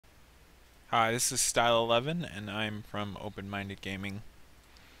Hi, this is Style11 and I'm from Open Minded Gaming,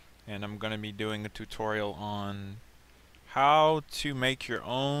 and I'm going to be doing a tutorial on how to make your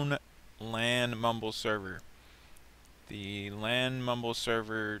own LAN Mumble server. The LAN Mumble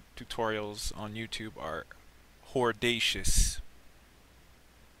server tutorials on YouTube are hordacious.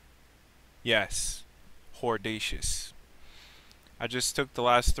 Yes, hordacious. I just took the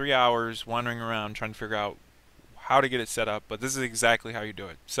last 3 hours wandering around trying to figure out how to get it set up, but this is exactly how you do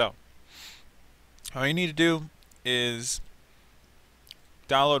it. So, all you need to do is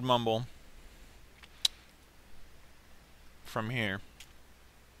download Mumble from here.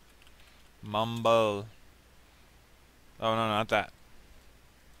 Mumble. Oh no, not that.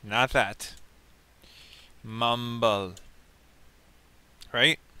 Not that. Mumble.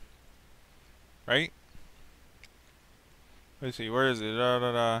 Right? Right? Let's see, where is it?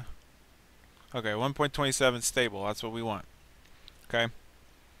 Okay, 1.27 stable. That's what we want. Okay?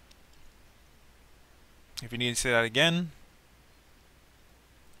 If you need to say that again,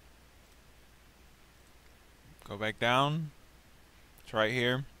 go back down. It's right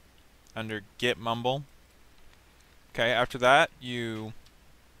here under Get Mumble. Okay, after that, you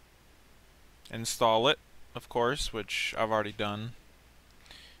install it, of course, which I've already done.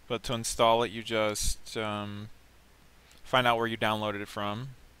 But to install it, you just find out where you downloaded it from.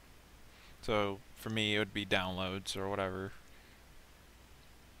 So for me, it would be downloads or whatever.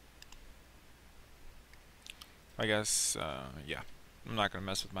 I guess, yeah. I'm not going to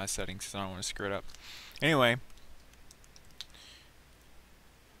mess with my settings because I don't want to screw it up. Anyway,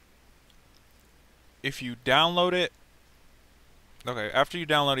 if you download it, okay, after you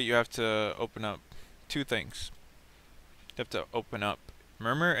download it, you have to open up two things. You have to open up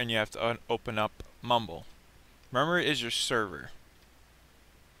Murmur and you have to open up Mumble. Murmur is your server.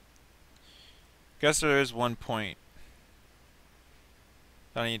 Guess there is one point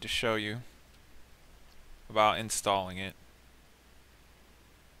that I need to show you about installing it.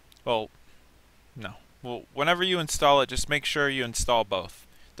 Well, no. Well, whenever you install it, just make sure you install both.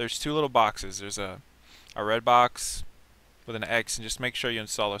 There's two little boxes. There's a red box with an X, and just make sure you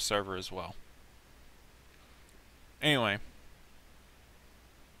install a server as well. Anyway.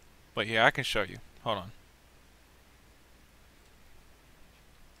 But yeah, I can show you. Hold on.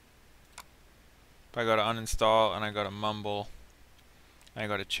 If I go to uninstall and I go to Mumble, and I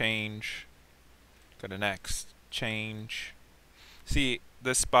go to change, go to next, change. See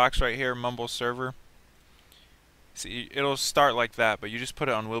this box right here, Mumble server? See, it'll start like that, but you just put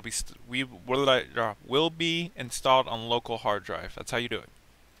it on will be installed on local hard drive. That's how you do it.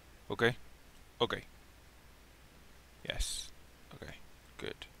 Okay? Okay. Yes. Okay.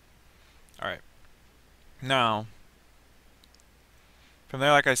 Good. Alright. Now, from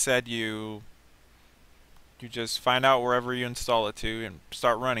there, like I said, you just find out wherever you install it to and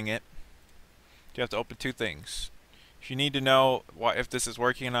start running it. You have to open two things. If you need to know if this is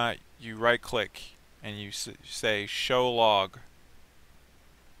working or not, you right click and you say show log.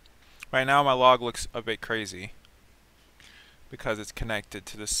 Right now my log looks a bit crazy because it's connected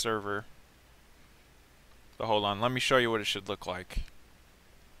to this server. But hold on, let me show you what it should look like.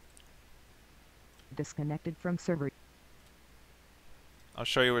 Disconnected from server. I'll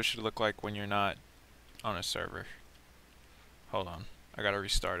show you what it should look like when you're not on a server. Hold on, I gotta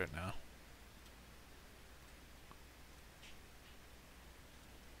restart it now.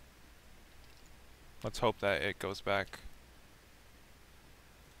 Let's hope that it goes back.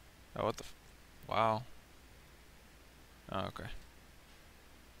 Oh, what the wow. Oh, okay.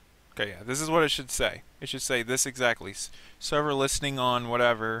 Okay, yeah, this is what it should say. It should say this exactly. Server listening on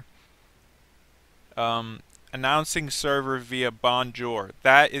whatever. Announcing server via Bonjour.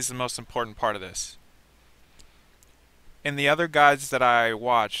 That is the most important part of this. In the other guides that I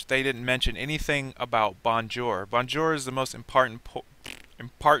watched, they didn't mention anything about Bonjour. Bonjour is the most important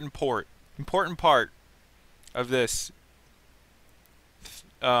part of this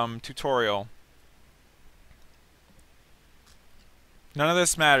tutorial. None of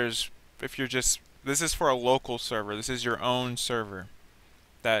this matters if you're just... This is for a local server. This is your own server.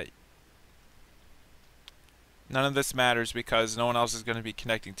 None of this matters because no one else is going to be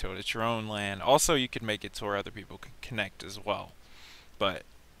connecting to it. It's your own LAN. Also, you can make it to where other people can connect as well. But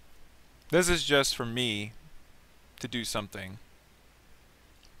this is just for me to do something.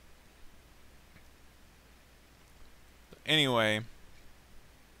 Anyway,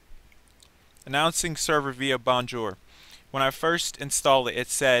 announcing server via Bonjour. When I first installed it, it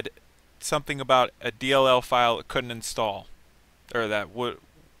said something about a DLL file it couldn't install, or that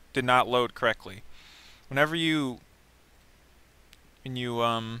did not load correctly. Whenever it's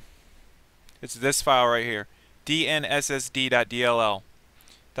this file right here, dnssd.dll.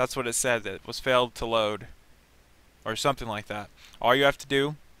 That's what it said, that it was failed to load or something like that. All you have to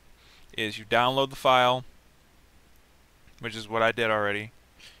do is you download the file, which is what I did already.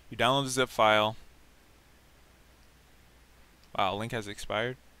 You download the zip file. Wow, link has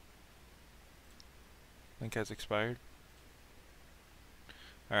expired. Link has expired.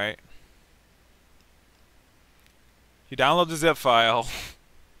 Alright. You download the zip file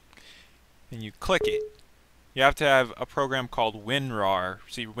and you click it. You have to have a program called WinRAR.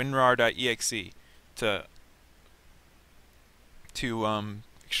 See, WinRAR.exe to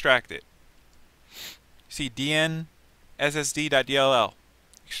extract it. See, dn ssd.dll.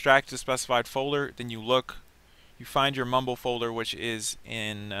 Extract the specified folder, then you find your Mumble folder, which is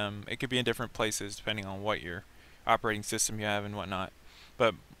in, it could be in different places depending on what your operating system you have and whatnot.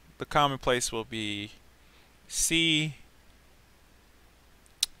 But the common place will be C,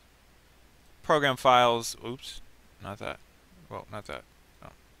 program files, oops, not that, well, not that, no.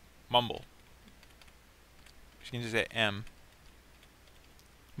 Mumble. You can just say M.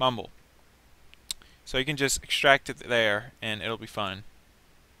 Mumble. So you can just extract it there and it'll be fine.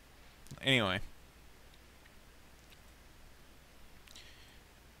 Anyway.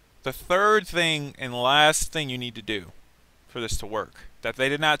 The third thing and last thing you need to do for this to work, that they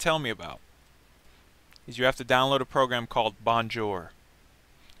did not tell me about, is you have to download a program called Bonjour.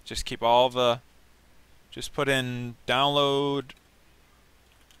 Just put in download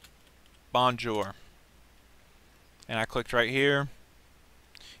Bonjour. And I clicked right here.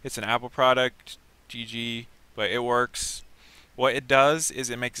 It's an Apple product, GG, but it works. What it does is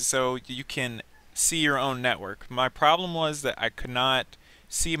it makes it so you can see your own network. My problem was that I could not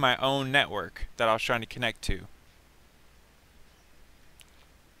see my own network that I was trying to connect to.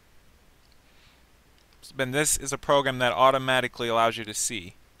 Then this is a program that automatically allows you to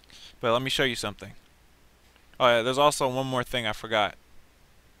see. But let me show you something. Oh yeah, there's also one more thing I forgot.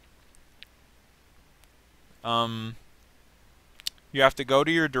 You have to go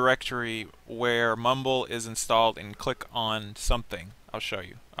to your directory where Mumble is installed and click on something. I'll show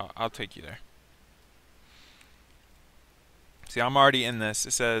you. I'll take you there. See, I'm already in this.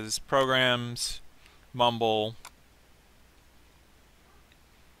 It says Programs, Mumble.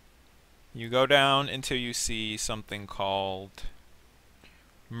 You go down until you see something called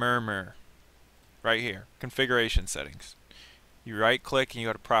Murmur. Right here. Configuration settings. You right click and you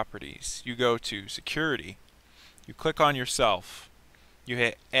go to Properties. You go to Security. You click on yourself. You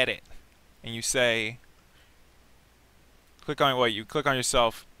hit Edit. And you say, you click on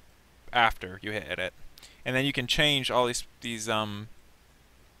yourself after you hit Edit. And then you can change all these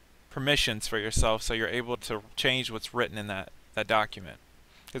permissions for yourself, so you're able to change what's written in that document.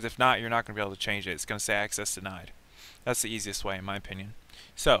 Because if not, you're not going to be able to change it. It's going to say access denied. That's the easiest way, in my opinion.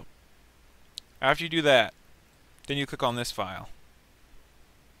 So, after you do that, then you click on this file.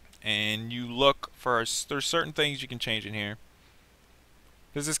 And you look for, there's certain things you can change in here.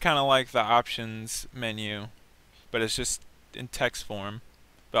 This is kind of like the options menu, but it's just in text form.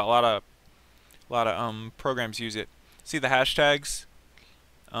 But a lot of programs use it. See the hashtags?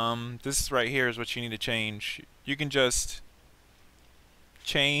 This right here is what you need to change. You can just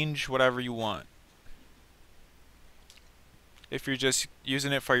change whatever you want. If you're just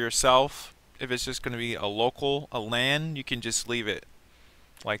using it for yourself, if it's just going to be a LAN, you can just leave it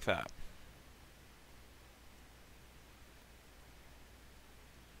like that.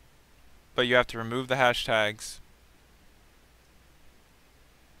 But you have to remove the hashtags.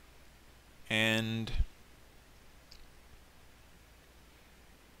 And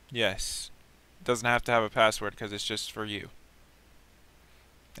yes, it doesn't have to have a password because it's just for you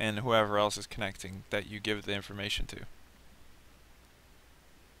and whoever else is connecting that you give the information to.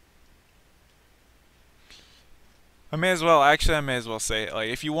 I may as well say it. Like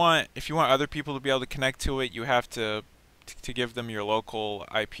if you want other people to be able to connect to it, you have to give them your local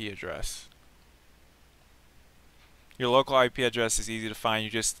IP address. Your local IP address is easy to find. You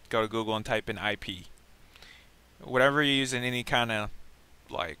just go to Google and type in IP. Whatever you use in any kind of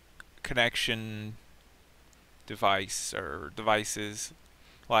like connection device or devices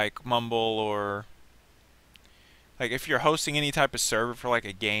like Mumble, or like if you're hosting any type of server for like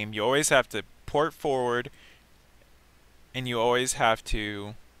a game, you always have to port forward and you always have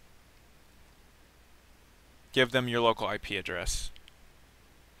to give them your local IP address.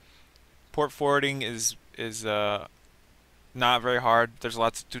 Port forwarding is not very hard. There's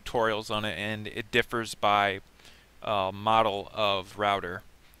lots of tutorials on it, and it differs by model of router.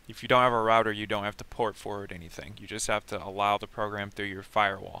 If you don't have a router, you don't have to port forward anything. You just have to allow the program through your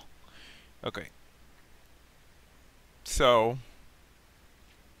firewall. Okay. So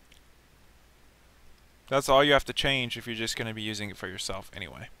That's all you have to change if you're just going to be using it for yourself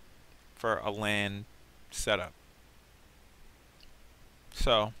anyway, for a LAN setup.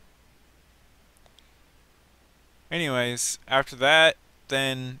 So, anyways, after that,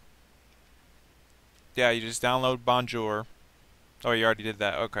 then, yeah, you just download Bonjour. Oh, you already did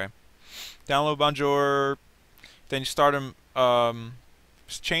that. Okay. Download Bonjour. Then you start them.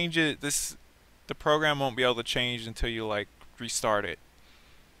 Just change it. The program won't be able to change until you like restart it.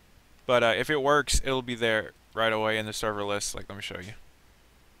 But if it works, it'll be there right away in the server list. Like, let me show you.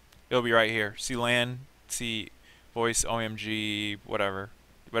 It'll be right here. See LAN, see voice, OMG, whatever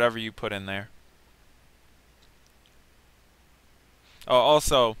you put in there. Oh,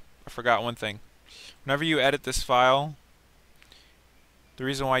 also, I forgot one thing. Whenever you edit this file, the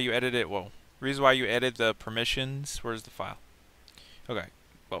reason why you edit it, the reason why you edit the permissions, where's the file? Okay,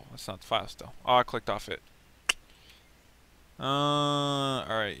 well, that's not the file still. Oh, I clicked off it.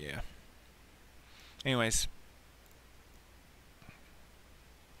 Alright, yeah. Anyways,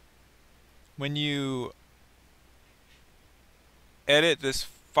 when you edit this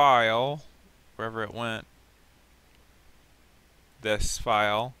file, wherever it went, this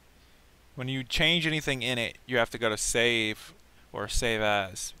file, when you change anything in it, you have to go to save or save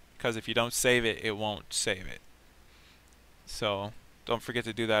as, because if you don't save it, it won't save it. So don't forget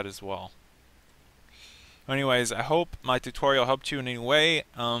to do that as well. Anyways, I hope my tutorial helped you in any way.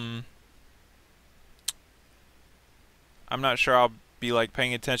 I'm not sure I'll be like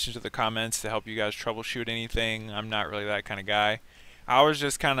paying attention to the comments to help you guys troubleshoot anything. I'm not really that kind of guy. I was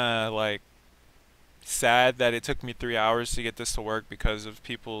just kind of like sad that it took me 3 hours to get this to work because of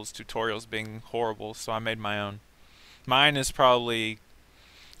people's tutorials being horrible, so I made my own. Mine is probably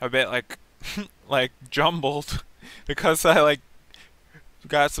a bit like like jumbled because I like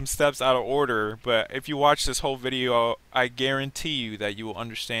got some steps out of order, but if you watch this whole video, I guarantee you that you will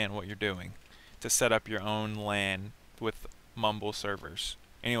understand what you're doing to set up your own LAN with Mumble servers.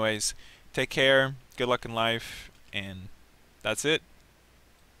 Anyways, take care, good luck in life, and that's it.